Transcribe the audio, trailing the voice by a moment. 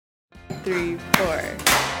3,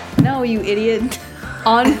 4. No, you idiot.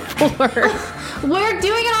 On 4. We're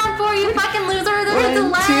doing it on 4, you fucking loser. There's a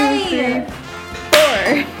 1, delay. 2, 3,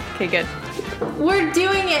 4. Okay, good. We're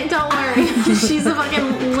doing it. Don't worry. She's a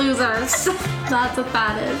fucking loser. That's what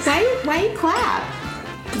that is. Why you clap?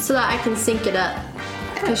 So that I can sync it up.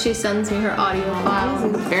 Because she sends me her audio file.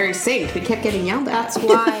 Very synced. We kept getting yelled at. That's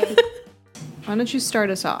why. Why don't you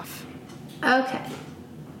start us off? Okay.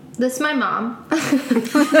 This is my mom.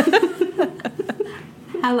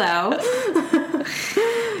 Hello.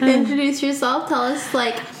 Introduce yourself. Tell us,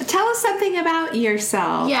 Tell us something about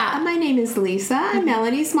yourself. Yeah. My name is Lisa. I'm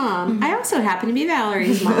Melanie's mom. I also happen to be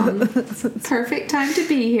Valerie's mom. Perfect time to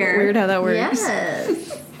be here. Weird how that works.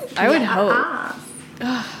 yes. I would hope.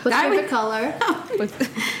 What's I your favorite would- color?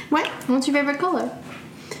 What? What's your favorite color?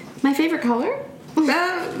 My favorite color?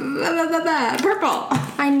 Purple.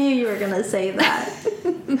 I knew you were going to say that.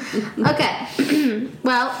 Okay.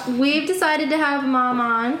 Well, we've decided to have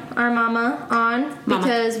our mama on,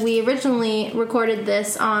 because we originally recorded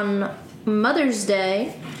this on Mother's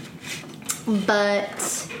Day,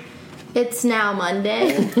 but it's now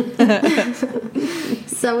Monday.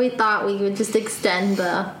 So we thought we would just extend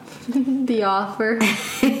the offer.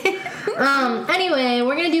 Anyway,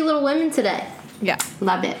 we're going to do Little Women today. Yeah.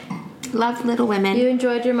 Loved it. Love Little Women. You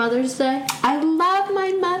enjoyed your Mother's Day? I love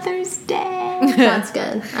my Mother's Day. That's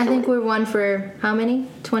good. I think we're one for how many?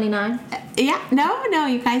 29? Yeah, no,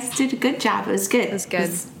 you guys did a good job. It was good. It was good. It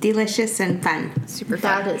was delicious and fun. Super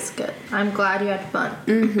fun. That is good. I'm glad you had fun.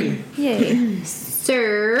 Yay.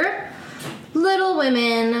 Sir, Little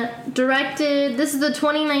Women, directed, this is the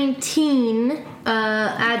 2019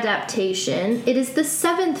 adaptation. It is the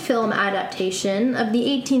 7th film adaptation of the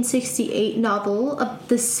 1868 novel of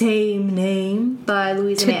the same name by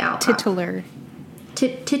Louisa May Alcott. Titular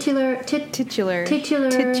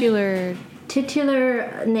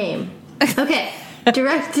name. Okay.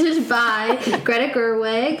 Directed by Greta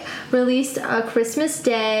Gerwig, released Christmas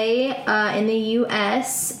Day in the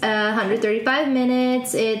U.S. 135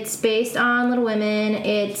 minutes. It's based on Little Women.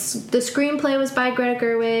 The screenplay was by Greta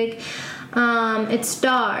Gerwig. It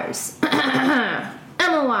stars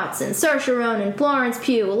Emma Watson, Saoirse Ronan, Florence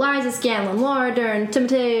Pugh, Eliza Scanlon, Laura Dern,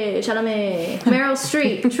 Timothée Chalamet, Meryl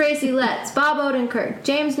Streep, Tracy Letts, Bob Odenkirk,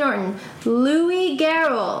 James Norton, Louis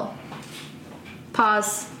Garrel.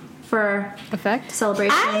 Pause for Effect?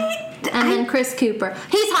 celebration. And then Chris Cooper.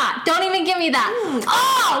 He's hot. Don't even give me that.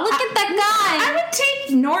 Oh, look at that guy. I would take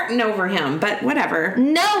Norton over him, but whatever.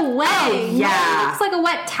 No way. Oh, yeah. Norton looks like a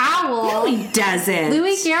wet towel. No, he doesn't.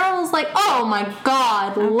 Louis Garrel's like, oh my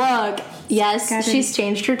god, look. Yes, she's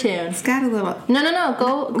changed her tune. It's got a little... No.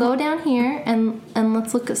 Go down here and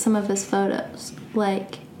let's look at some of his photos.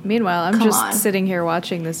 Meanwhile, I'm Come just on. sitting here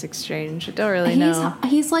watching this exchange. I don't really know.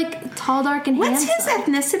 He's like tall, dark, and What's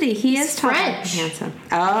handsome. his ethnicity? He is tall and French. handsome.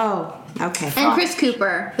 Oh, okay. And Chris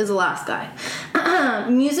Cooper is the last guy.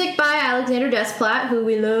 Music by Alexander Desplat, who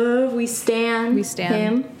we love. We stan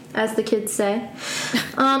him, as the kids say.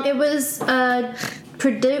 It was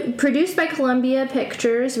produced by Columbia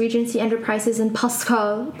Pictures, Regency Enterprises, and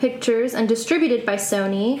Pascal Pictures, and distributed by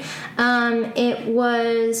Sony. It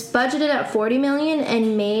was budgeted at $40 million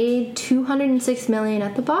and made $206 million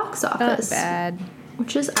at the box office. Not bad.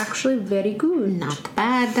 Which is actually very good. Not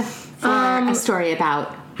bad for a story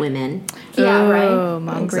about women. Yeah, right. Oh,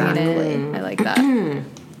 Mom Green it. I like that.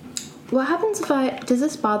 What happens if does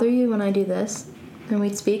this bother you when I do this and we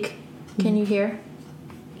speak? Can you hear?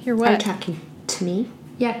 Hear Are you what? talking to me?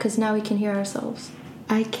 Yeah, because now we can hear ourselves.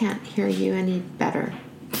 I can't hear you any better.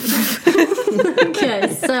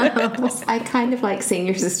 Okay, so. I kind of like seeing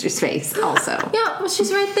your sister's face also. Yeah, well,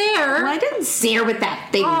 she's right there. Well, I didn't see her with that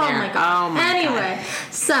thing Oh there. my god. Oh my Anyway,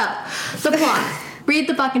 so the plot. Read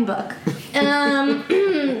the fucking book.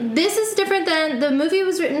 This is different than the movie.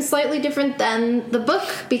 Was written slightly different than the book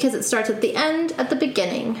because it starts at the end, at the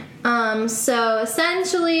beginning. So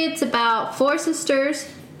essentially, it's about 4 sisters: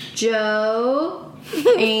 Jo,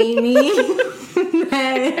 Amy,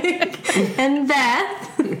 Meg, and Beth.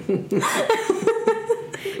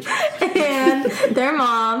 And their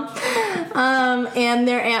mom, and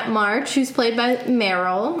their Aunt March, who's played by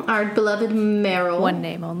Meryl, our beloved Meryl. One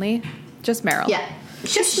name only. Just Meryl. Yeah.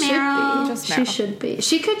 Just She should Meryl. be. Just She Meryl. should be.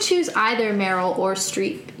 She could choose either Meryl or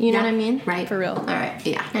Streep. You know what I mean? Right. For real. All right.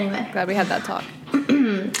 Yeah. Anyway. Glad we had that talk.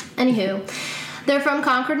 Anywho. They're from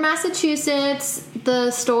Concord, Massachusetts.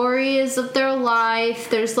 The story is of their life.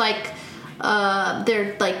 There's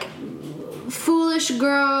they're foolish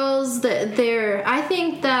girls. That I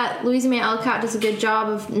think that Louisa May Alcott does a good job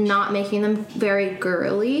of not making them very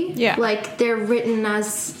girly. Yeah. Like, they're written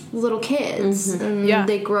as little kids, and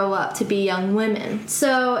they grow up to be young women.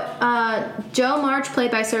 So, Jo March,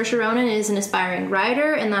 played by Saoirse Ronan, is an aspiring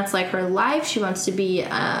writer, and that's like her life. She wants to be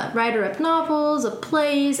a writer of novels, of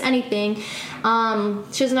plays, anything. She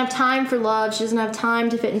doesn't have time for love. She doesn't have time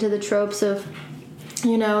to fit into the tropes of,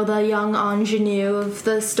 you know, the young ingenue of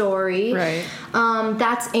the story. Right.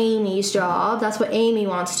 That's Amy's job. That's what Amy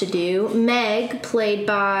wants to do. Meg, played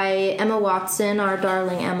by Emma Watson, our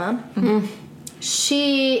darling Emma. Mm-hmm.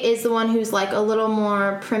 She is the one who's like a little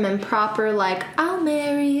more prim and proper, like, I'll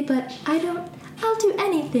marry, but I'll do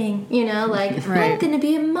anything, you know, like, I'm gonna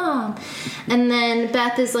be a mom. And then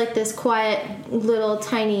Beth is like this quiet little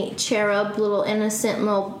tiny cherub, little innocent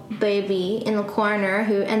little baby in the corner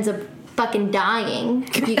who ends up fucking dying,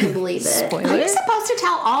 if you can believe it. Spoiler. Are you supposed to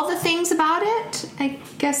tell all the things about it? I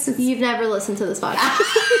guess it's... You've never listened to this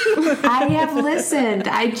podcast. I have listened.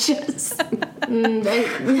 I just...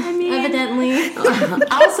 Evidently.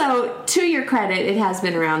 Also, to your credit, it has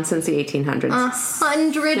been around since the 1800s.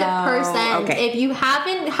 100%. Okay. If you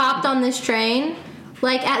haven't hopped on this train,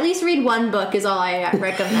 like, at least read one book is all I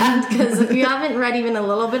recommend. Because if you haven't read even a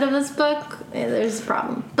little bit of this book, there's a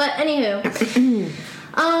problem. But anywho...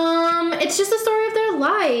 it's just the story of their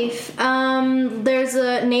life. There's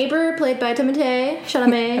a neighbor played by Timothée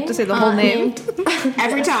Chalamet. I have to say the whole name.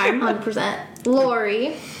 Every time. 100%. Laurie,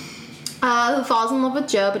 who falls in love with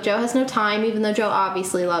Jo, but Jo has no time, even though Jo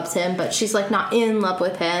obviously loves him, but she's, like, not in love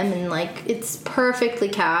with him, and, like, it's perfectly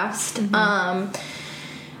cast. Mm-hmm.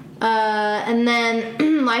 And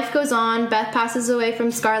then life goes on. Beth passes away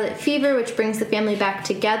from scarlet fever, which brings the family back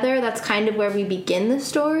together. That's kind of where we begin the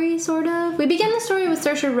story, sort of. We begin the story with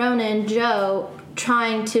Saoirse Ronan and Jo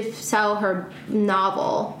trying to sell her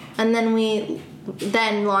novel. And then we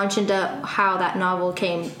launch into how that novel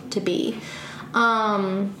came to be.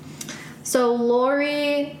 So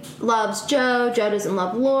Laurie loves Jo. Jo doesn't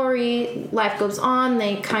love Laurie. Life goes on.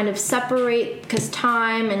 They kind of separate because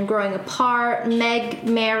time and growing apart. Meg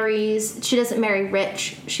marries. She doesn't marry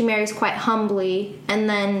rich. She marries quite humbly. And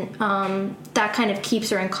then that kind of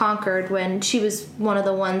keeps her in Concord when she was one of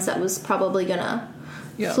the ones that was probably gonna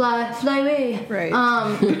fly away. Right.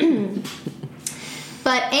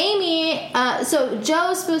 But Amy, so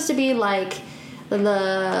Jo's supposed to be like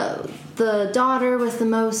the daughter with the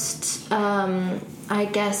most, I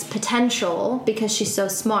guess, potential because she's so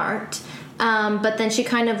smart. But then she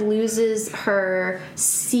kind of loses her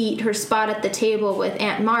spot at the table with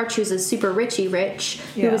Aunt March, who's a super rich,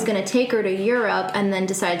 who was going to take her to Europe and then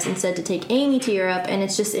decides instead to take Amy to Europe. And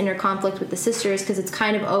it's just inner conflict with the sisters because it's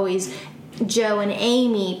kind of always Jo and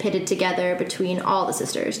Amy pitted together between all the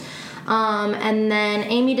sisters. And then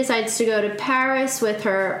Amy decides to go to Paris with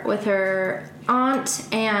her aunt,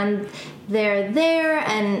 and they're there,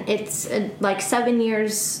 and it's like 7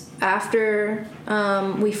 years after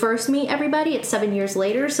we first meet everybody. It's 7 years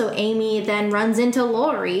later, so Amy then runs into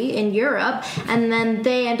Laurie in Europe, and then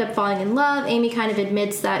they end up falling in love. Amy kind of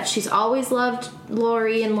admits that she's always loved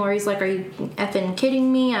Laurie, and Laurie's like, are you effing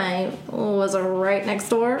kidding me? I was right next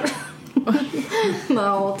door. The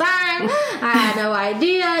whole time I had no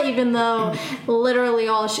idea, even though literally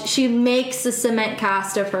all she makes a cement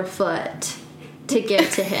cast of her foot to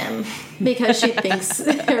give to him because she thinks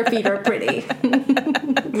her feet are pretty.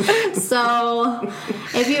 So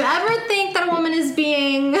if you ever think that a woman is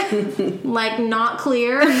being like not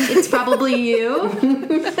clear, it's probably you.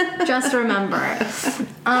 Just remember.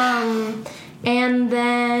 And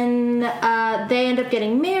then they end up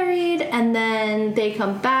getting married, and then they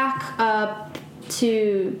come back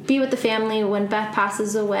to be with the family when Beth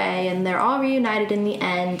passes away, and they're all reunited in the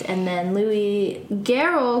end. And then Louis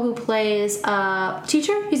Garrel, who plays a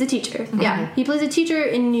teacher, he's a teacher. Mm-hmm. Yeah, he plays a teacher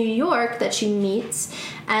in New York that she meets,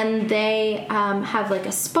 and they have like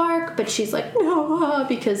a spark, but she's like, no,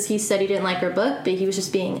 because he said he didn't like her book, but he was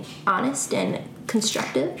just being honest and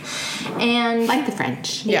constructive. And like the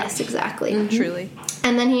French. Yes, exactly. Mm-hmm. Truly.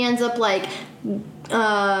 And then he ends up like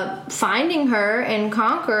finding her in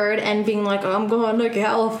Concord and being like, oh, I'm going to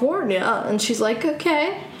California, and she's like,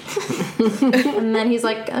 okay. And then he's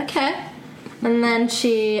like, okay. And then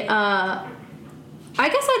she I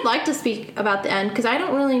guess I'd like to speak about the end, because I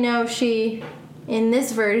don't really know if she, in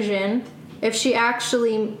this version, if she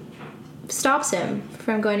actually stops him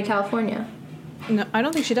from going to California. No, I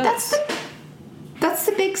don't think she does. That's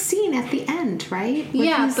the big scene at the end, right?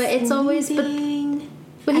 Yeah, but it's always...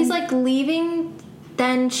 But he's, like, leaving,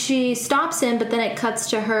 then she stops him, but then it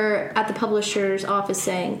cuts to her at the publisher's office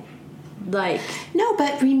saying, like. No,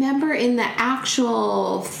 but remember in the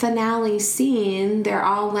actual finale scene, they're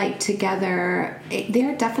all like together.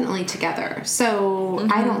 They're definitely together. So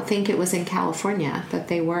I don't think it was in California that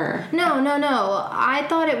they were. No. I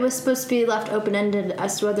thought it was supposed to be left open-ended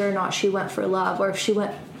as to whether or not she went for love or if she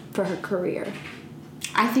went for her career.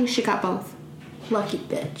 I think she got both. Lucky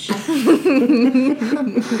bitch.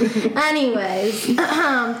 Anyways,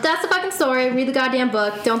 that's the fucking story. Read the goddamn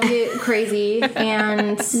book. Don't be crazy.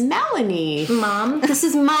 And Melanie. Mom, this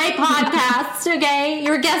is my podcast, okay?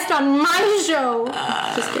 You're a guest on my show.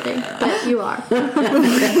 Just kidding. But you are.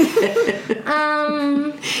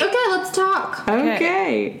 Okay, let's talk.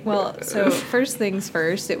 Okay. Well, so first things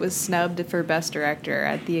first, it was snubbed for Best Director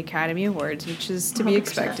at the Academy Awards, which is to be 100%.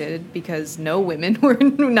 expected because no women were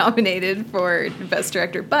nominated for Best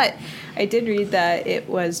Director. But I did read that it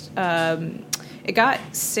was, it got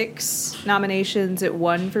 6 nominations. It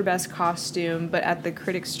won for Best Costume, but at the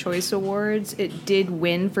Critics' Choice Awards, it did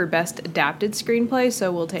win for Best Adapted Screenplay,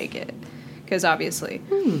 so we'll take it. Because obviously.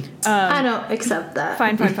 I don't accept that.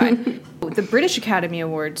 Fine. The British Academy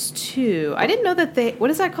Awards, too. I didn't know that they... What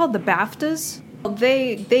is that called? The BAFTAs?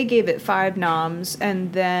 They gave it 5 noms,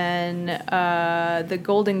 and then the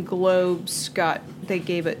Golden Globes they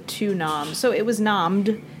gave it 2 noms. So it was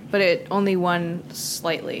nommed, but it only won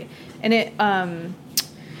slightly. And it...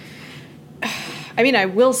 I mean, I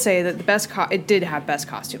will say that it did have best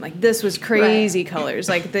costume. Like, this was crazy colors.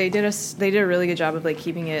 Like, they did a really good job of like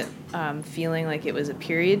keeping it feeling like it was a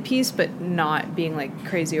period piece, but not being like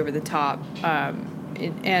crazy over the top.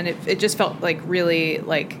 And it just felt like really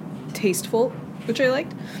like tasteful, which I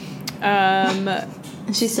liked.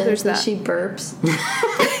 She says that she burps.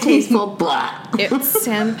 Tasteful blah. It's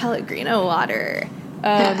San Pellegrino water.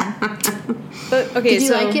 But okay, Did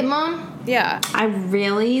you like it, Mom? Yeah. I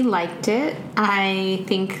really liked it. I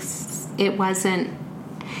think it wasn't...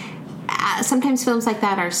 sometimes films like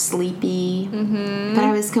that are sleepy, but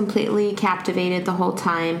I was completely captivated the whole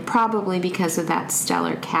time, probably because of that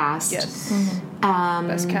stellar cast. Yes.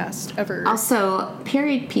 Best cast ever. Also,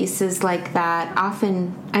 period pieces like that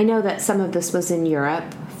often... I know that some of this was in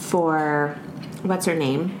Europe for... What's her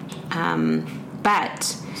name?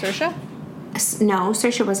 But... Saoirse? No,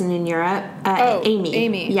 Saoirse wasn't in Europe.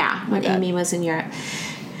 Amy. Yeah, when Amy was in Europe.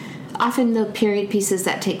 Often the period pieces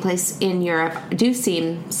that take place in Europe do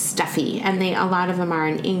seem stuffy, and a lot of them are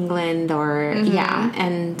in England or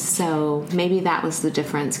and so maybe that was the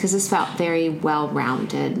difference because this felt very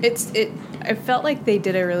well-rounded. I felt like they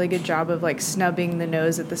did a really good job of like snubbing the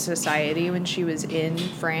nose at the society when she was in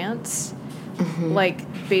France. Like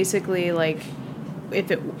basically like. If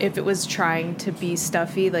it was trying to be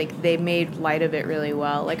stuffy, like they made light of it really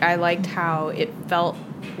well. Like I liked how it felt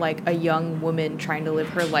like a young woman trying to live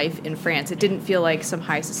her life in France. It didn't feel like some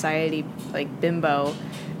high society like bimbo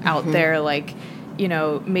out there like, you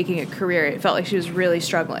know, making a career. It felt like she was really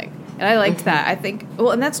struggling. And I liked that. I think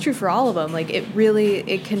and that's true for all of them. Like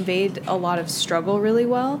it conveyed a lot of struggle really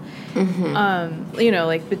well. You know,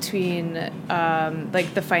 like between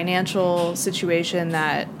like the financial situation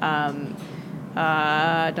that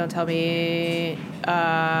don't tell me.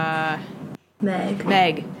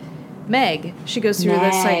 Meg. She goes through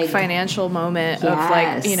this like financial moment of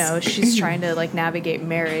like, you know, she's trying to like navigate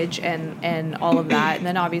marriage and all of that. And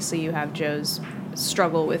then obviously you have Jo's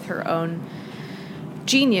struggle with her own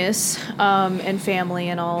genius and family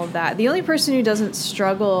and all of that. The only person who doesn't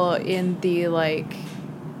struggle in the like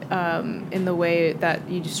in the way that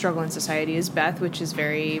you struggle in society is Beth, which is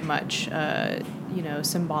very much you know,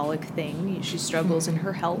 symbolic thing. She struggles in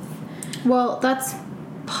her health. Well, that's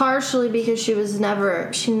partially because she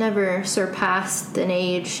never surpassed an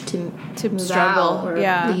age to struggle.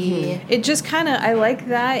 It just kind of, I like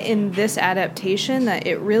that in this adaptation that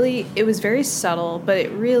it was very subtle, but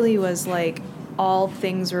it really was like all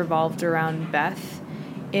things revolved around Beth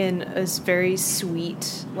in a very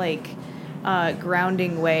sweet, like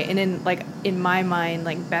grounding way. And in my mind,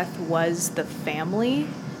 like Beth was the family,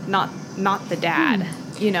 not the dad,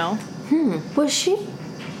 you know? Was she?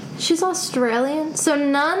 She's Australian, so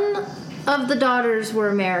none of the daughters were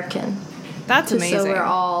American. That's amazing. So we're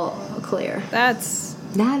all clear. That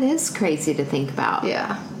is crazy to think about.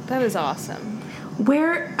 Yeah. That is awesome.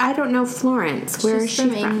 Where, I don't know, Florence. Where is she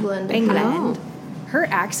from? England. Oh. Her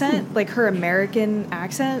accent, like her American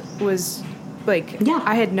accent, was like,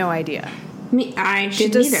 I had no idea. I she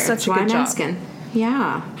didn't does either. such a good job. Asking.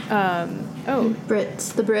 Yeah. The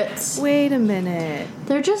Brits. Wait a minute.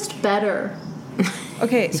 They're just better.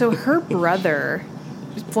 Okay, so her brother,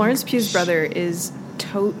 Florence Pugh's brother, is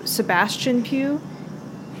Sebastian Pugh.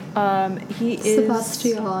 He is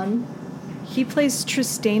Sebastian. He plays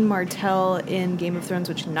Trystane Martell in Game of Thrones,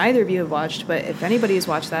 which neither of you have watched, but if anybody has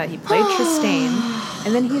watched that, he played Trystane.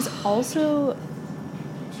 And then he's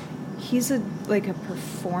a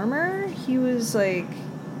performer.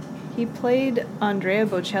 He played Andrea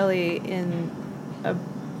Bocelli in a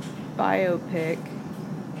biopic.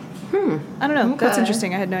 I don't know. Okay. That's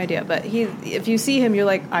interesting. I had no idea. But if you see him, you're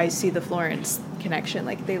like, I see the Florence connection.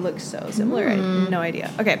 Like, they look so similar. I had no idea.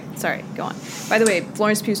 Okay, sorry. Go on. By the way,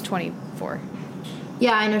 Florence Pugh's 24.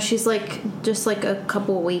 Yeah, I know. She's just a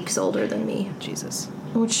couple weeks older than me. Jesus.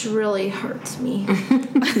 Which really hurts me.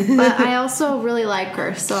 But I also really like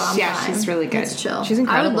her, so I'm fine. She's really good. It's chill. She's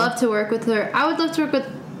incredible. I would love to work with her. I would love to work with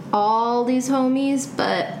all these homies,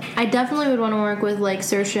 but I definitely would want to work with like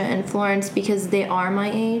Saoirse and Florence because they are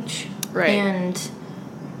my age, right? And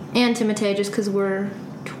Timothée, just because we're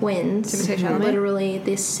twins, Timothée Chalamet, literally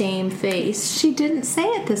the same face. She didn't say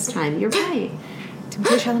it this time. You're right.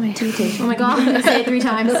 Timothée Chalamet. Oh my god! I'm gonna say it 3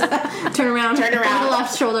 times. Turn around. On the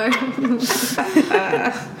left shoulder.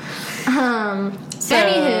 So,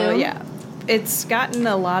 anywho, yeah, it's gotten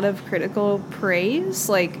a lot of critical praise.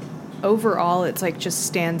 Like, overall, it's like just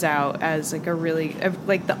stands out as like a really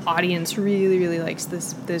like the audience really likes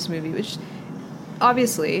this movie, which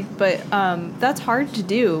obviously, but that's hard to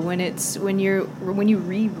do when you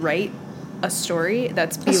rewrite a story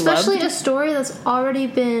that's beloved. Especially a story that's already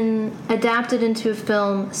been adapted into a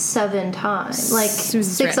film 7 times, like Susan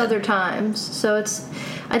 6 Sarandon. other times. So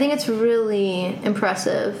I think it's really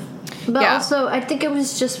impressive. But also, I think it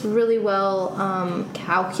was just really well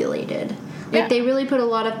calculated. Like, they really put a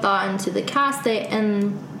lot of thought into the cast.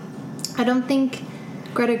 And I don't think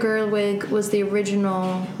Greta Gerwig was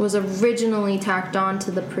originally tacked on to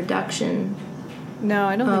the production. No,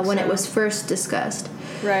 I don't think when so. it was first discussed.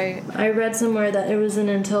 Right. I read somewhere that it wasn't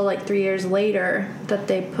until like 3 years later that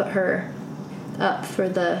they put her up for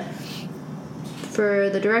the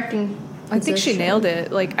directing position. I think she nailed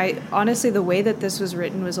it. Like, honestly, the way that this was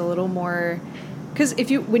written was a little more, because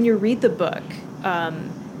when you read the book,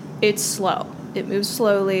 it's slow. It moves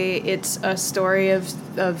slowly. It's a story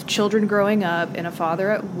of children growing up and a father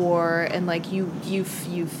at war, and like you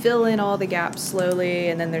fill in all the gaps slowly,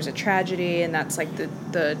 and then there's a tragedy, and that's like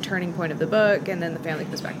the turning point of the book, and then the family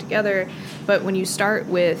comes back together. But when you start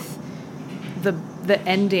with the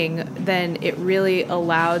ending, then it really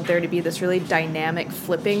allowed there to be this really dynamic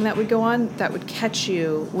flipping that would go on that would catch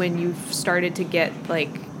you when you started to get like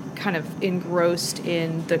kind of engrossed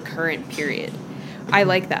in the current period. I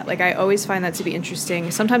like that. Like, I always find that to be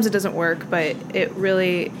interesting. Sometimes it doesn't work, but it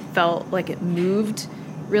really felt like it moved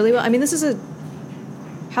really well. I mean,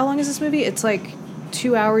 how long is this movie? It's like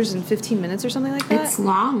 2 hours and 15 minutes or something like that. It's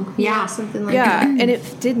long. Yeah, something like that. Yeah, and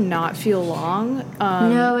it did not feel long.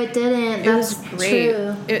 No, it didn't. That's it was great.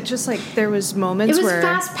 True. It just like there was moments where it was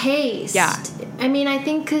fast paced. Yeah. I mean, I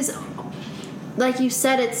think because, like you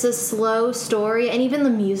said, it's a slow story, and even the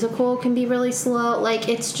musical can be really slow. Like,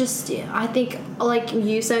 it's just, I think, like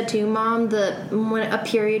you said too, Mom, when a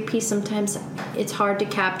period piece, sometimes it's hard to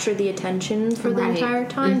capture the attention for the entire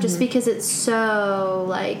time, just because it's so,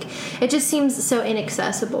 like, it just seems so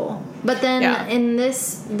inaccessible. But then in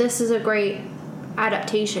this is a great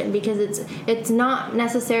adaptation because it's not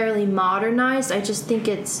necessarily modernized. I just think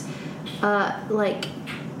it's like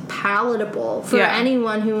palatable for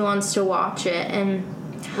anyone who wants to watch it. And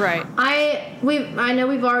right, I know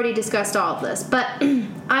we've already discussed all of this, but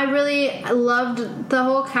I really loved the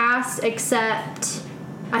whole cast, except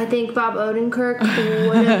I think Bob Odenkirk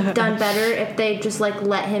would have done better if they just like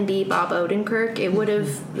let him be Bob Odenkirk. It would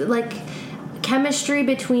have, like, chemistry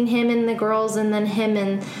between him and the girls, and then him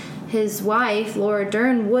and his wife Laura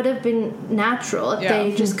Dern would have been natural if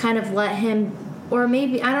they just kind of let him. Or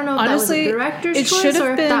maybe, I don't know if honestly, that was a director's choice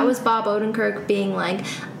or if that was Bob Odenkirk being like,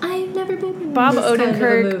 I've never been in Bob this Odenkirk,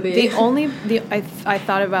 kind of a movie. I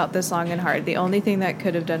thought about this long and hard. The only thing that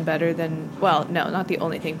could have done better than, well, no, not the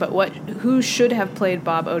only thing, but who should have played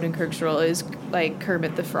Bob Odenkirk's role is like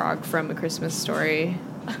Kermit the Frog from A Christmas Story.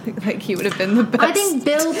 Like, he would have been the best. I think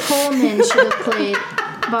Bill Pullman should have played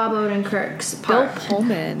Bob Odenkirk's part.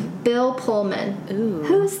 Bill Pullman. Ooh.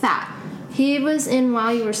 Who's that? He was in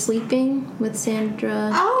While You Were Sleeping with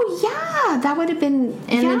Sandra. Oh yeah, that would have been.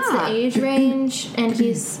 And it's the age range, and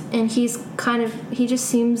he's kind of, he just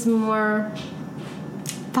seems more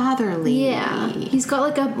fatherly. Yeah, he's got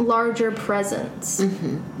like a larger presence.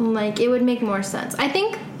 Mm-hmm. Like, it would make more sense. I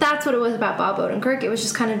think that's what it was about Bob Odenkirk. It was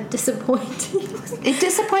just kind of disappointing. It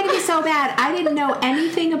disappointed me so bad. I didn't know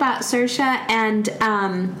anything about Saoirse and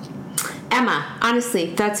Emma.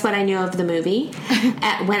 Honestly, that's what I knew of the movie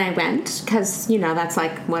when I went, because, you know, that's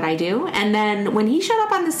like what I do. And then when he showed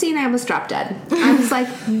up on the scene, I almost dropped dead. I was like,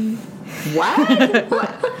 What?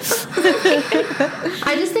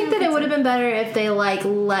 I just think that it would have been better if they, like,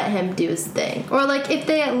 let him do his thing. Or, like, if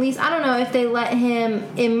they at least, I don't know, if they let him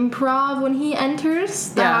improv when he enters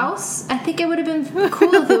the house. I think it would have been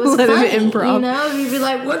cool if it was let funny. him improv. You know? If he'd be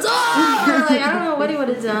like, what's up? Or, like, I don't know what he would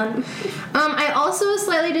have done. I also was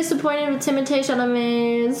slightly disappointed with Timothée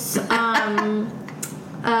Chalamet's,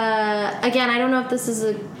 again, I don't know if this is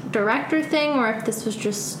a director thing or if this was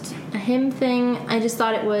just a him thing. I just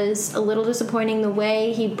thought it was a little disappointing the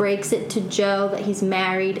way he breaks it to Joe that he's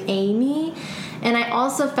married Amy. And I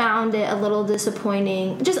also found it a little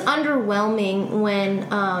disappointing, just underwhelming when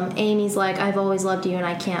Amy's like, I've always loved you and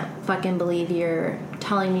I can't fucking believe you're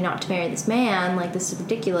telling me not to marry this man. Like, this is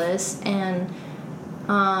ridiculous. And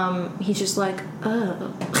he's just like,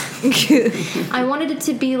 oh. I wanted it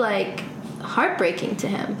to be, like, heartbreaking to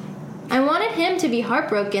him. I wanted him to be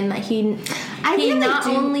heartbroken that he not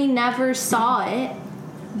only never saw it,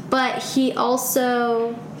 but he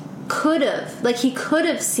also could have. Like, he could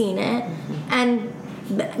have seen it and,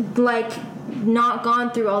 like, not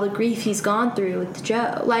gone through all the grief he's gone through with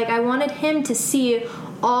Joe. Like, I wanted him to see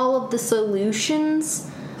all of the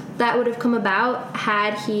solutions that would have come about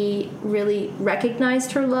had he really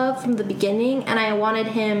recognized her love from the beginning, and I wanted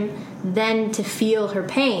him then to feel her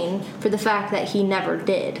pain for the fact that he never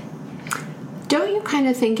did. Don't you kind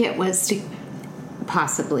of think it was to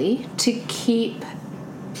keep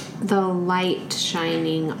the light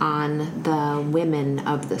shining on the women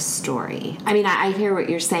of the story? I mean, I hear what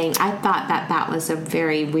you're saying. I thought that was a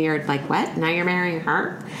very weird, like, what? Now you're marrying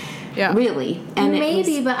her? Yeah. Really? And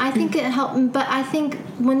maybe, but I think it helped. But I think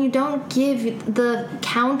when you don't give the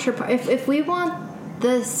counterpart, if we want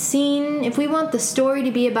the scene, if we want the story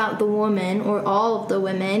to be about the woman or all of the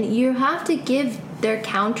women, you have to give their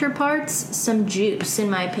counterparts some juice, in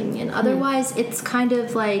my opinion. Otherwise, it's kind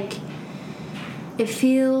of like, it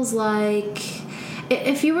feels like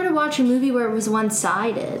if you were to watch a movie where it was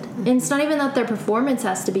one-sided, and it's not even that their performance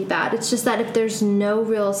has to be bad, it's just that if there's no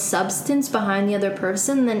real substance behind the other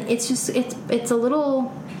person, then it's a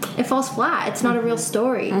little, it falls flat. It's not a real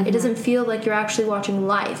story. It doesn't feel like you're actually watching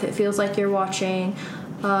life. It feels like you're watching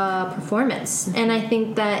performance. And I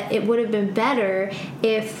think that it would have been better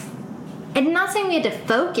if, and I'm not saying we had to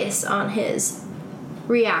focus on his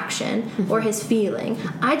reaction or his feeling.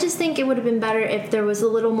 I just think it would have been better if there was a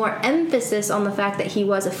little more emphasis on the fact that he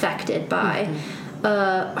was affected by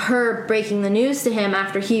her breaking the news to him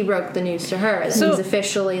after he broke the news to her. That he's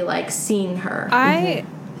officially, like, seen her. I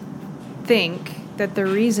think that the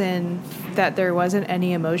reason that there wasn't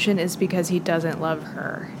any emotion is because he doesn't love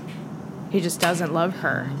her. He just doesn't love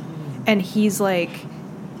her. And he's like,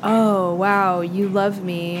 oh, wow, you love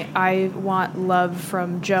me. I want love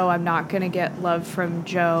from Joe. I'm not going to get love from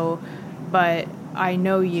Joe, but I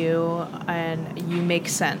know you, and you make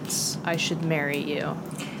sense. I should marry you.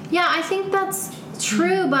 Yeah, I think that's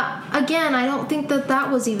true, but again, I don't think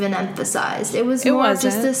that was even emphasized. It was more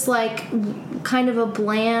just this, like, kind of a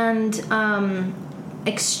bland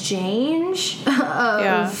exchange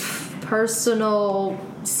of personal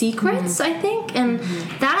secrets, I think, and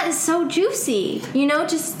that is so juicy. You know,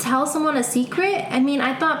 just tell someone a secret. I mean,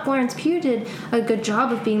 I thought Florence Pugh did a good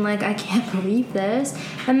job of being like, I can't believe this,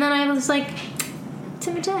 and then I was like,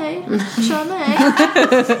 Timothée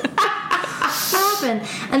Chalamet. What happened?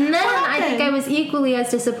 And then I think I was equally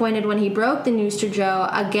as disappointed when he broke the news to Joe.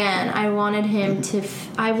 Again, I wanted him to.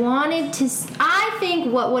 I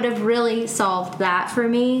think what would have really solved that for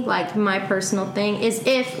me, like my personal thing, is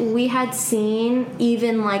if we had seen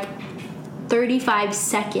even like 35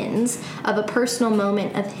 seconds of a personal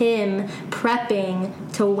moment of him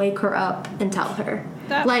prepping to wake her up and tell her.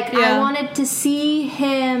 I wanted to see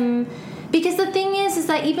him. Because the thing is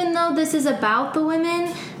that even though this is about the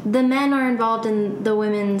women, the men are involved in the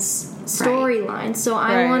women's storyline. So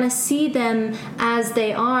I want to see them as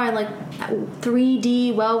they are, like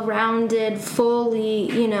 3D, well-rounded, fully,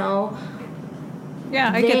 you know.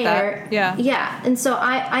 Yeah, I get that. Yeah. Yeah. And so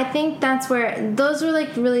I think that's where, those were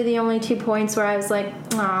like really the only 2 points where I was like,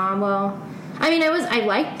 ah, well. I mean, I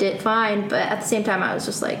liked it fine, but at the same time I was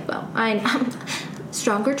just like, well,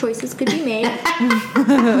 stronger choices could be made.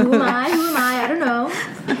 Who am I? I don't know.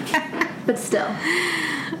 But still.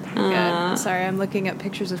 God, sorry, I'm looking at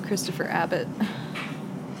pictures of Christopher Abbott.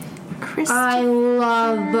 I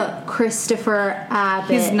love Christopher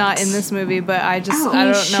Abbott. He's not in this movie, but I don't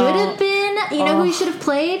know. He should have been. You know who he should have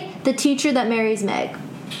played? The teacher that marries Meg.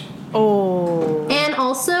 Oh. And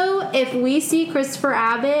also, if we see Christopher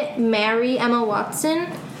Abbott marry Emma Watson,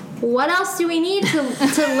 what else do we need to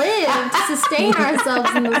live, to sustain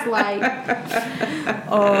ourselves in this life?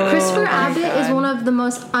 Christopher Abbott is one of the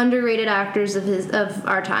most underrated actors of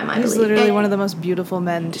our time, I believe. He's literally one of the most beautiful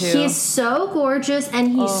men, too. He's so gorgeous, and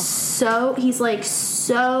he's like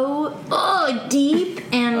so deep,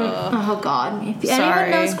 and oh god. If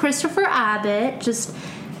anyone knows Christopher Abbott, just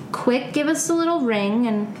quick give us a little ring.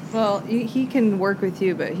 And well, he can work with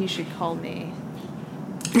you, but he should call me.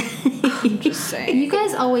 I'm just saying. You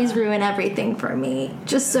guys always ruin everything for me,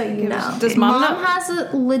 just so you know. Does Mom know? Has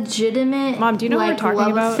a legitimate Mom, do you know what we're talking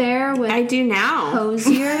love about? Affair with I do now.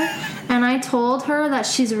 Hosier, and I told her that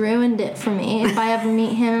she's ruined it for me. If I ever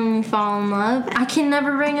meet him and we fall in love, I can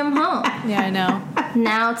never bring him home. Yeah, I know.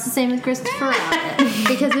 Now it's the same with Christopher Abbott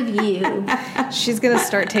because of you. She's gonna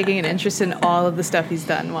start taking an interest in all of the stuff he's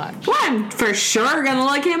done. Watch. Well, I'm for sure gonna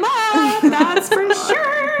look him up. That's for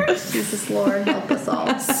sure. Jesus Lord, help us all.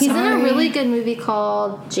 He's in a really good movie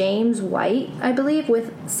called James White, I believe,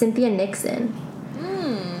 with Cynthia Nixon.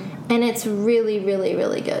 And it's really, really,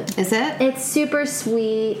 really good. Is it? It's super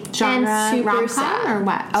sweet Genre and super rom-com sad. or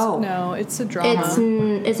what? Oh, No, it's a drama.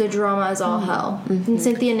 It's a drama as all hell. And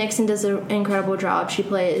Cynthia Nixon does an incredible job. She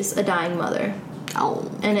plays a dying mother. oh,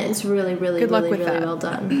 And it's really, really, Good luck really, with really that. well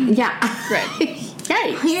done. yeah. Right.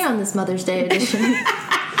 Yikes. Here on this Mother's Day edition.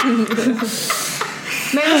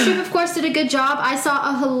 Meryl Streep, of course, did a good job. I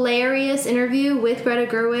saw a hilarious interview with Greta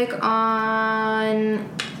Gerwig on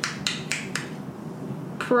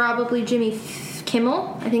probably Jimmy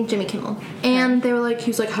Kimmel. I think Jimmy Kimmel. And they were like, he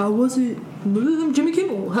was like, how was it? Jimmy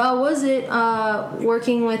Kimmel. How was it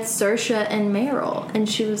working with Saoirse and Meryl? And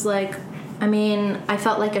she was like, I mean, I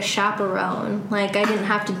felt like a chaperone. Like, I didn't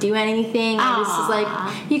have to do anything. I just was like,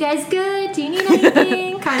 you guys good? Do you need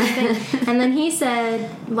anything? Kind of thing. And then he said,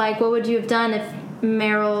 like, what would you have done if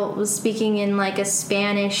Meryl was speaking in, like, a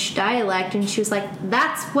Spanish dialect? And she was like,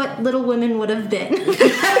 that's what Little Women would have been.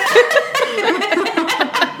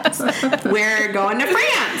 We're going to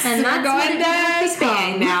France. And we're going to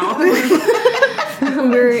Spain now.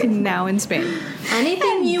 We're now in Spain.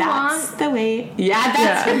 Anything you That's want the way. Yeah,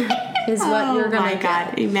 that's is what you're going to Oh my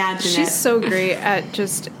God, imagine She's it. so great at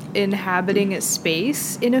just inhabiting a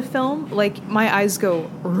space in a film. Like, my eyes go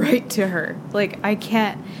right to her. Like, I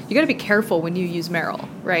can't. You gotta be careful when you use Meryl,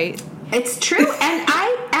 right? It's true, and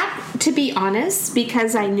to be honest,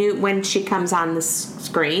 because I knew when she comes on the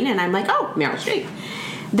screen, and I'm like, oh, Meryl Streep.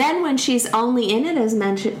 Then when she's only in it as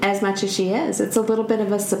much as she is, it's a little bit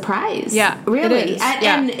of a surprise. Yeah, really. it is.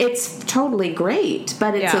 And it's totally great,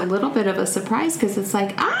 but it's a little bit of a surprise because it's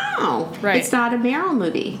like, oh, right. It's not a Meryl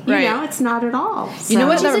movie. You know, it's not at all. So. You know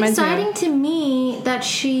what? Which That is reminds me exciting to me that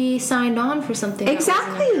she signed on for something.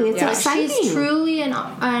 Exactly. It's exciting. She's truly an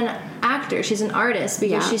actor. She's an artist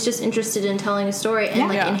because she's just interested in telling a story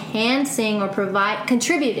and enhancing or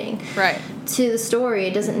contributing to the story.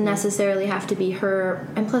 It doesn't necessarily have to be her.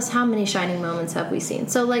 And plus, how many shining moments have we seen?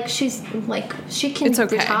 So, like, she's like, she can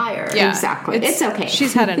retire. Yeah, exactly. It's okay.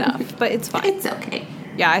 She's had enough, but it's fine. It's okay.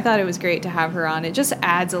 Yeah, I thought it was great to have her on. It just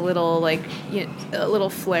adds a little, like, a little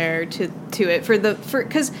flair to it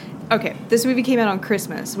because. Okay, this movie came out on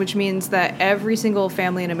Christmas, which means that every single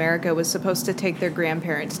family in America was supposed to take their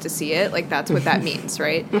grandparents to see it. Like, that's what that means,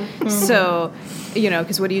 right? So,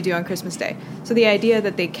 because what do you do on Christmas Day? So the idea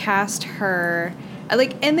that they cast her,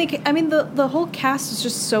 the whole cast is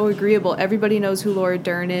just so agreeable. Everybody knows who Laura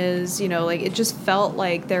Dern is, it just felt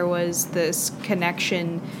like there was this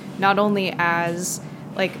connection, not only as,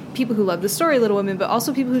 like, people who love the story Little Women, but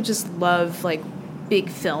also people who just love, like, big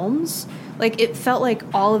films. Like, it felt like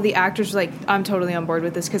all of the actors were like, I'm totally on board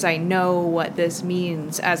with this because I know what this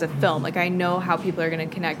means as a film. Like, I know how people are going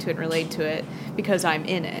to connect to it and relate to it because I'm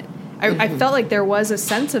in it. I felt like there was a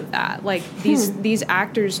sense of that. Like, these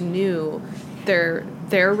actors knew their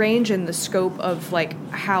range and the scope of, like,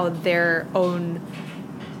 how their own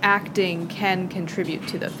acting can contribute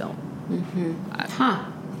to the film.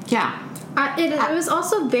 Yeah. It was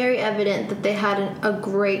also very evident that they had a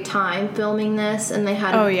great time filming this, and they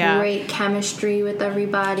had great chemistry with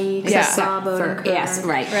everybody. Yes,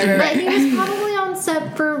 right. But he was probably on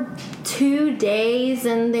set for 2 days,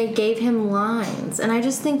 and they gave him lines. And I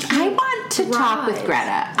just think I want to talk with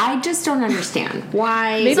Greta. I just don't understand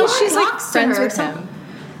why. Maybe she's like friends with him.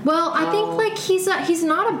 Well, I think, like, he's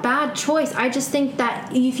not a bad choice. I just think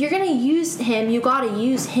that if you're gonna use him, you gotta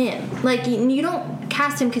use him. Like, you don't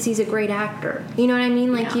cast him because he's a great actor. You know what I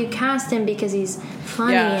mean? Like, you cast him because he's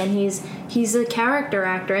funny and he's a character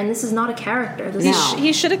actor, and this is not a character.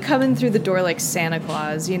 He should have come in through the door like Santa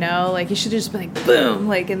Claus, Like, he should have just been like, boom,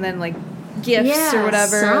 like, and then, like, gifts or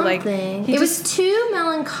whatever. Something. Like, it was too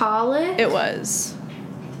melancholic. It was.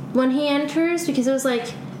 When he enters, because it was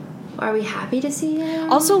like, are we happy to see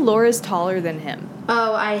him? Also, Laura's taller than him.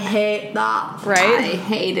 Oh, I hate that. Right? I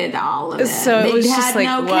hated all of it. So it was just like,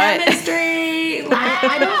 no what? chemistry.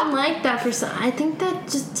 I don't like that for some. I think that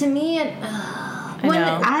just, to me, it... I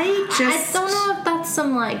know. I don't know if that's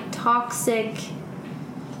some, like, toxic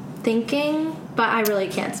thinking, but I really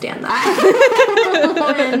can't stand that.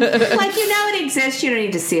 Like, you know it exists, you don't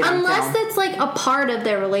need to see it unless it's, like, a part of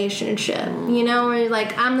their relationship. You know, where,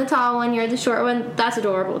 like, I'm the tall one, you're the short one. That's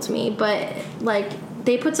adorable to me. But, like,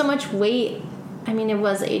 they put so much weight... I mean, it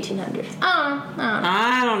was the 1800s.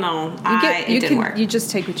 I don't know. You didn't work. You just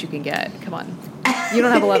take what you can get. Come on. You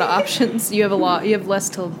don't have a lot of options. You have you have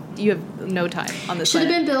no time on this Should have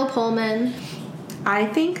been Bill Pullman. I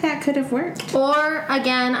think that could have worked. Or,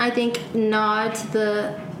 again, I think not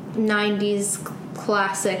the 90s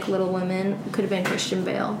classic Little Women. Could have been Christian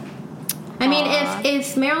Bale. I mean,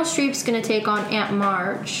 if Meryl Streep's going to take on Aunt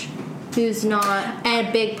March, who's not a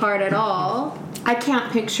big part at all... I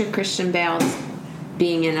can't picture Christian Bale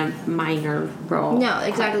being in a minor role. No,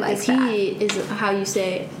 exactly, because he is, how you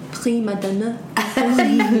say, prima donna.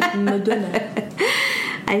 Madonna.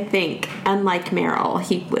 I think, unlike Meryl,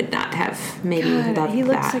 he would not have maybe loved he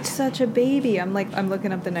looks that. like such a baby. I'm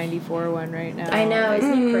looking up the 94 one right now. I know,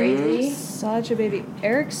 isn't he crazy? Such a baby.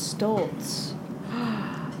 Eric Stoltz.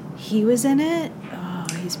 He was in it? Oh,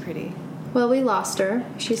 he's pretty. Well, we lost her.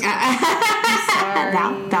 She's sorry.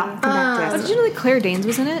 Come back to us. Did you know that Claire Danes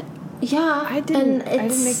was in it? Yeah, I didn't make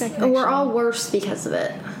that connection. We're all worse because of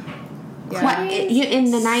it. Yeah. What, in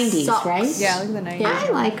the 90s, Sucks. right? Yeah, look at the 90s. Yeah, I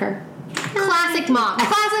like her. Classic mom.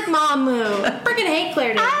 Classic mom move. Freaking hate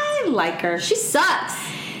Claire Danes. I like her. She sucks.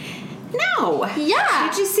 No. Yeah.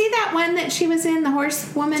 Did you see that one that she was in, the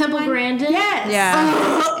horsewoman Temple one? Grandin? Yes. Yeah.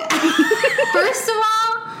 First of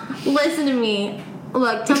all, listen to me.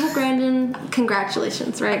 Look, Temple Grandin,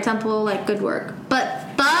 congratulations, right? Temple, like, good work. But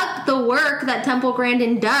fuck the work that Temple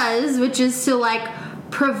Grandin does, which is to, like,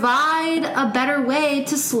 provide a better way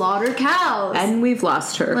to slaughter cows. And we've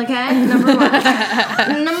lost her. Okay, number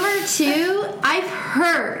one. Number two, I've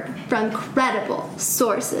heard from credible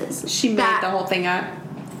sources She made that the whole thing up.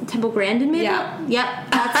 Temple Grandin made Yeah. it?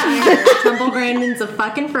 Yep, that's weird. Temple Grandin's a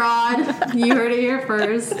fucking fraud. You heard it here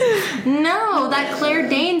first. No, that Claire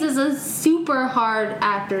Danes is a super hard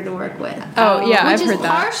actor to work with. Oh, yeah, I've heard that. Which is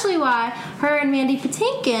partially why her and Mandy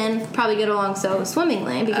Patinkin probably get along so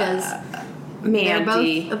swimmingly, because they're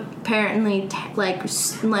both apparently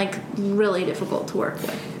like really difficult to work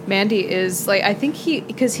with. Mandy is like, I think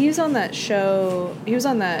because he was on that show. He was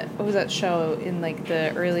on that, what was that show in like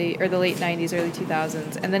the early or the late 90s, early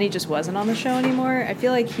 2000s, and then he just wasn't on the show anymore. I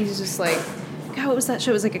feel like he's just like, God, what was that show?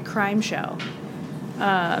 It was like a crime show.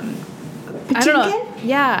 I don't know.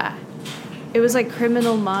 Yeah, it was like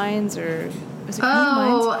Criminal Minds, or was it Criminal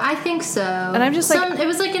Minds? Oh, I think so. And I'm just like, it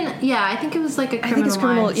was like I think it was like a Criminal I think it's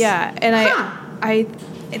Criminal. Minds. Yeah, and I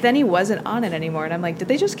then he wasn't on it anymore, and I'm like, did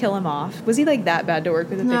they just kill him off? Was he like that bad to work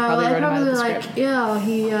with that they probably wrote him out of the script? Yeah,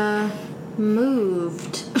 he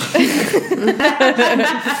moved.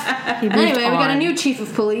 Anyway, we got a new chief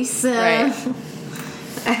of police. Right.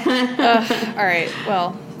 All right.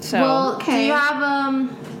 Well, so. Well, do you have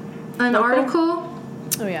an article?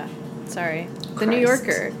 Oh yeah. Sorry. The New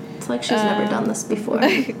Yorker. It's like she's never done this before.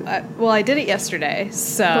 Well, I did it yesterday,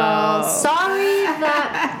 so. Well, sorry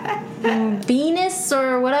that Venus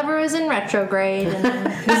or whatever is in retrograde,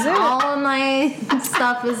 and all of my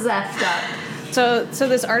stuff is effed up. So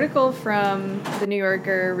this article from the New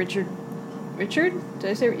Yorker, Richard,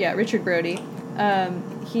 did I say? Yeah, Richard Brody.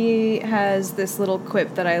 He has this little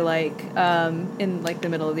quip that I like in like the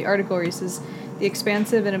middle of the article where he says, "The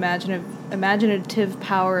expansive and imaginative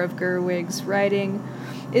power of Gerwig's writing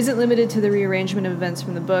isn't limited to the rearrangement of events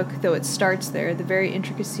from the book, though it starts there. The very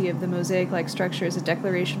intricacy of the mosaic-like structure is a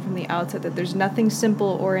declaration from the outset that there's nothing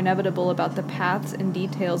simple or inevitable about the paths and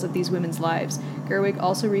details of these women's lives. Gerwig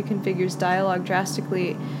also reconfigures dialogue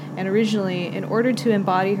drastically and originally in order to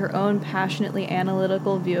embody her own passionately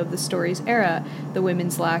analytical view of the story's era, the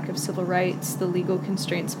women's lack of civil rights, the legal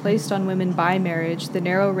constraints placed on women by marriage, the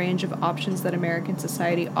narrow range of options that American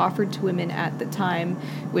society offered to women at the time,"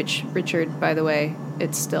 which, Richard, by the way,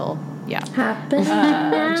 it's still, yeah.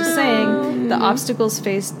 Just saying, "the obstacles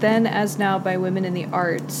faced then as now by women in the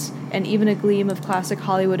arts, and even a gleam of classic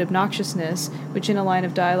Hollywood obnoxiousness, which in a line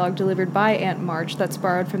of dialogue delivered by Aunt March that's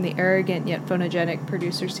borrowed from the arrogant yet phonogenic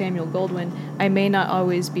producer Samuel Goldwyn, I may not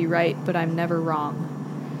always be right, but I'm never wrong."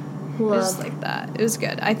 Just like that. It was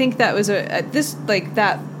good. I think that was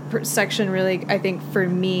section really, I think for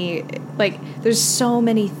me, like, there's so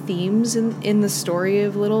many themes in the story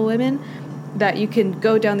of Little Women that you can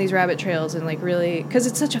go down these rabbit trails and like really, because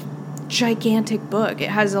it's such a gigantic book. It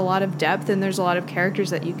has a lot of depth, and there's a lot of characters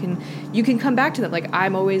that you can come back to them. Like,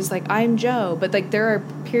 I'm always like, I'm Joe, but like there are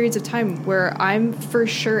periods of time where I'm for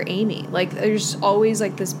sure Amy. Like, there's always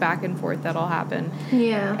like this back and forth that'll happen.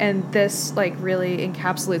 Yeah. And this like really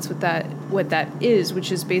encapsulates what that is,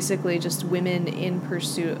 which is basically just women in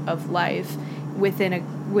pursuit of life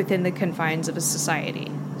within the confines of a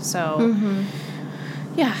society. So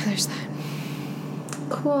yeah, there's that.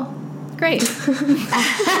 Cool. Great. Good.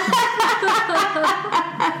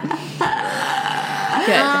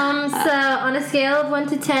 So on a scale of 1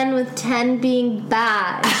 to 10, with 10 being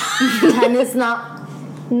bad, 10 is not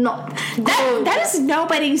good. That is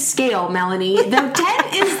nobody's scale, Melanie. The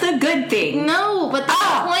 10 is the good thing. No, but the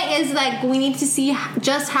point is like we need to see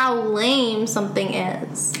just how lame something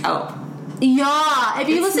is. Oh. Yeah, if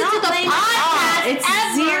you It's listen to not the lame at podcast, all. It's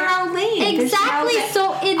ever, zero lame. Exactly. There's So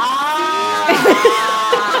it's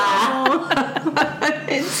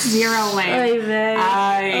it's zero lame.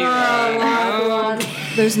 Lord.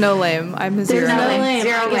 There's no lame. I'm a zero. There's no lame. lame.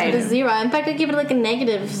 Zero I give it a lame. 0. In fact, I give it like a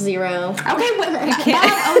 -0. Okay, but Bob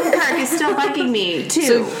Odenkirk is still bugging me. 2.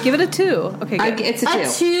 So give it a 2. Okay, good. It's a 2. A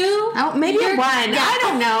 2? Oh, maybe a 1. I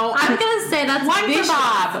don't know. I'm gonna say that's 1 vicious. for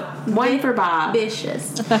Bob. 1 for Bob.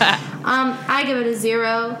 Vicious. I give it a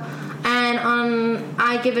 0, and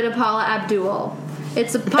I give it a Paula Abdul.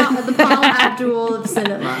 It's the Paula Abdul of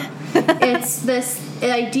cinema. It's this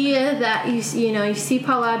idea that you see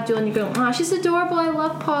Paula Abdul and you go, oh, she's adorable. I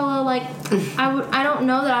love Paula. Like, I don't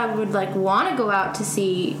know that I would like want to go out to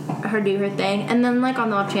see her do her thing. And then like on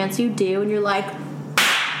the off chance you do, and you're like,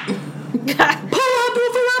 Paula Abdul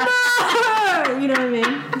forever. You know what I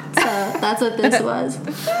mean? So that's what this was.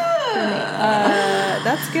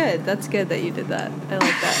 That's good. That's good that you did that. I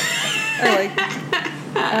like that.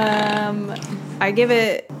 I give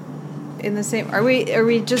it in the same. Are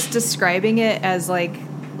we just describing it as like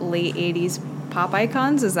late 80s pop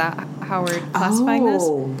icons? Is that how we're classifying this?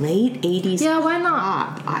 Oh, late 80s. Yeah, why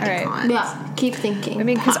not? Pop icons. Yeah, keep thinking. I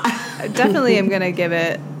mean, because I definitely am gonna give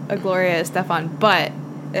it a Gloria Estefan, but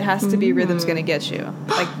it has to be Rhythm's Gonna Get You,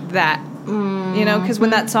 like that. You know, because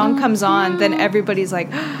when that song comes on, then everybody's like,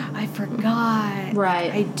 oh, I forgot.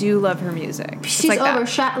 Right. I do love her music. She's like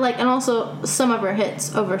overshadowed, and also some of her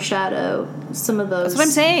hits overshadow some of those. That's what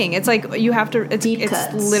I'm saying. It's like you have to. It's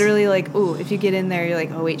cuts. literally like, ooh, if you get in there, you're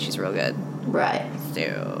like, oh wait, she's real good. Right.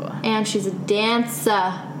 So. And she's a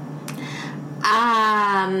dancer.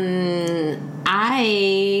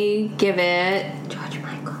 I give it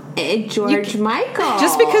George Michael.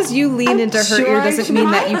 Just because you lean into her ear doesn't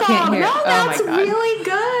mean that you can't hear. No, that's oh my God. really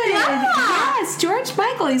good. Yeah. Yes, George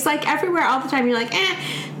Michael. He's like everywhere all the time. You're like,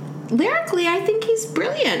 lyrically, I think he's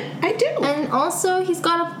brilliant. I do. And also, he's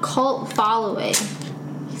got a cult following.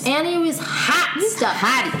 And he was hot stuff.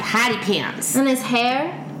 Hattie pants. And his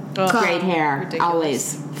hair. Ugh. Great hair, Ridiculous.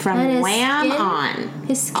 always. And From his Wham skin, on.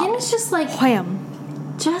 His skin is just like, Wham.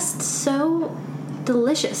 just so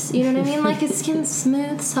delicious. You know what I mean? Like his skin's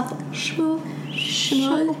smooth, supple. Shuffle.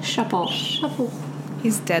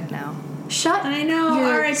 He's dead now. Shut I know,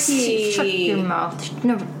 your, R.I.P.. Shut your mouth.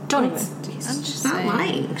 No, don't even. She's not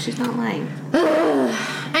lying. She's not lying.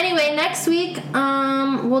 Anyway, next week,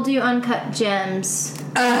 we'll do Uncut Gems.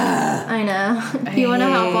 I know. If you want to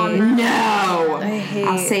help on that. No.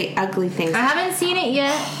 I'll say ugly things. I haven't seen it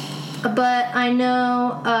yet, but I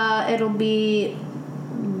know it'll be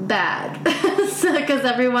bad because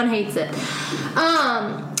everyone hates it.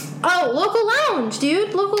 Local lounge,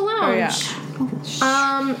 dude. Local lounge. Oh, yeah.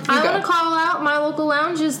 I want to call out my local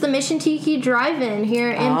lounge is the Mission Tiki Drive-In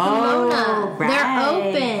here in Pomona. Right. They're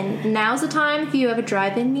open. Now's the time if you have a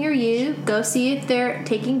drive-in near you. Go see if they're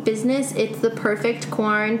taking business. It's the perfect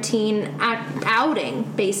quarantine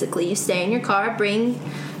outing, basically. You stay in your car, bring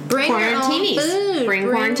your own food. Bring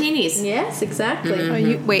quarantinis. Yes, exactly.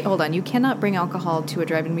 Oh, wait, hold on. You cannot bring alcohol to a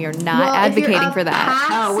drive-in. We are not advocating for that.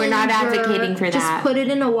 Oh, we're not advocating for that. Just put it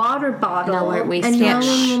in a water bottle. No, we and can't.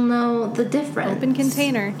 no one will know the difference. Open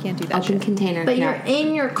container. Can't do that. Open container. But no. you're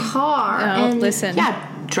in your car. No, and listen. Yeah,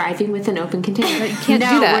 driving with an open container. You can't no,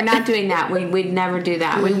 do that. we're not doing that. We'd never do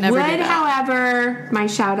that. We would never do that. However, my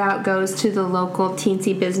shout out goes to the local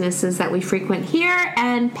teensy businesses that we frequent here,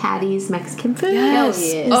 and Patty's Mexican Food Yes.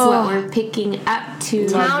 is Oh. what we're picking up to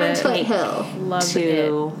Town and it. Foothill. Love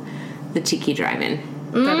to the Cheeky Drive-In.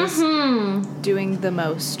 That is doing the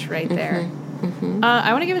most right there.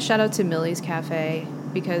 I want to give a shout out to Millie's Cafe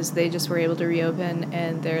because they just were able to reopen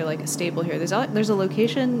and they're like a staple here. There's a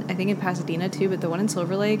location I think in Pasadena too, but the one in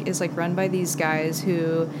Silver Lake is like run by these guys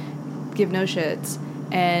who give no shits,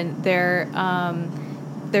 and their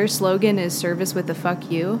slogan is "Service with the fuck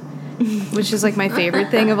you," which is like my favorite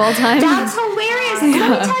thing of all time. That's hilarious. Let me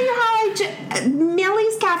tell you how I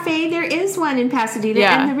Millie's Cafe, there is one in Pasadena.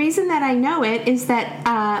 Yeah. And the reason that I know it is that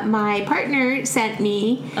my partner sent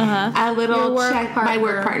me a little check. My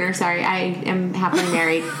work partner, sorry. I am happily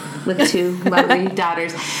married with 2 lovely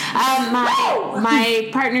daughters. My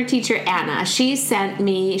partner teacher, Anna, she sent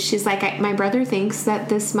me, she's like, my brother thinks that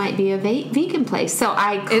this might be a vegan place. So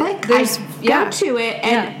I click, go to it,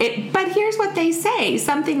 and but here's what they say.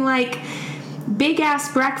 Something like, big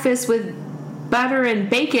ass breakfast with butter and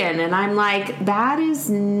bacon, and I'm like, that is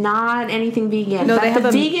not anything vegan. No, but they have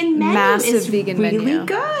a vegan menu massive vegan really menu.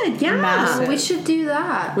 good. Yeah, Massive. We should do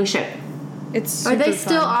that. we should. It's super Are they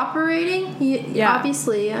still fun. operating? Yeah.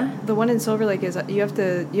 Obviously, yeah. The one in Silver Lake is you have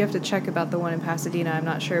to check about the one in Pasadena. I'm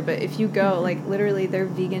not sure, but if you go, like literally, their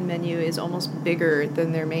vegan menu is almost bigger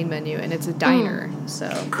than their main menu, and it's a diner. So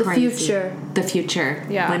The future.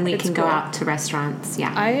 Yeah, when we can go cool. out to restaurants.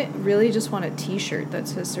 Yeah, I really just want a T-shirt that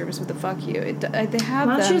says "Service with a fuck you." They have.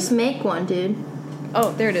 Why don't you them. just make one, dude?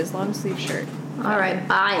 Oh, there it is, long sleeve shirt. All right,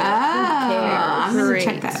 buy it. I'm gonna Great.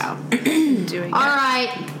 check that out. Doing All it.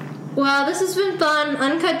 right. Well, this has been fun.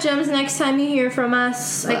 Uncut Gems next time you hear from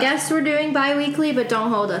us. I guess we're doing bi-weekly, but don't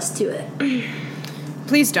hold us to it.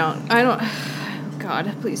 Please don't. I don't.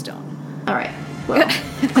 God, please don't. All right. Well.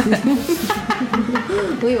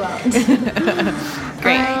 We won't.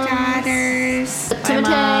 Great. Daughters.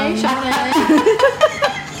 Timotei,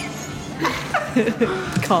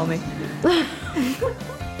 Chardonnay. Call me.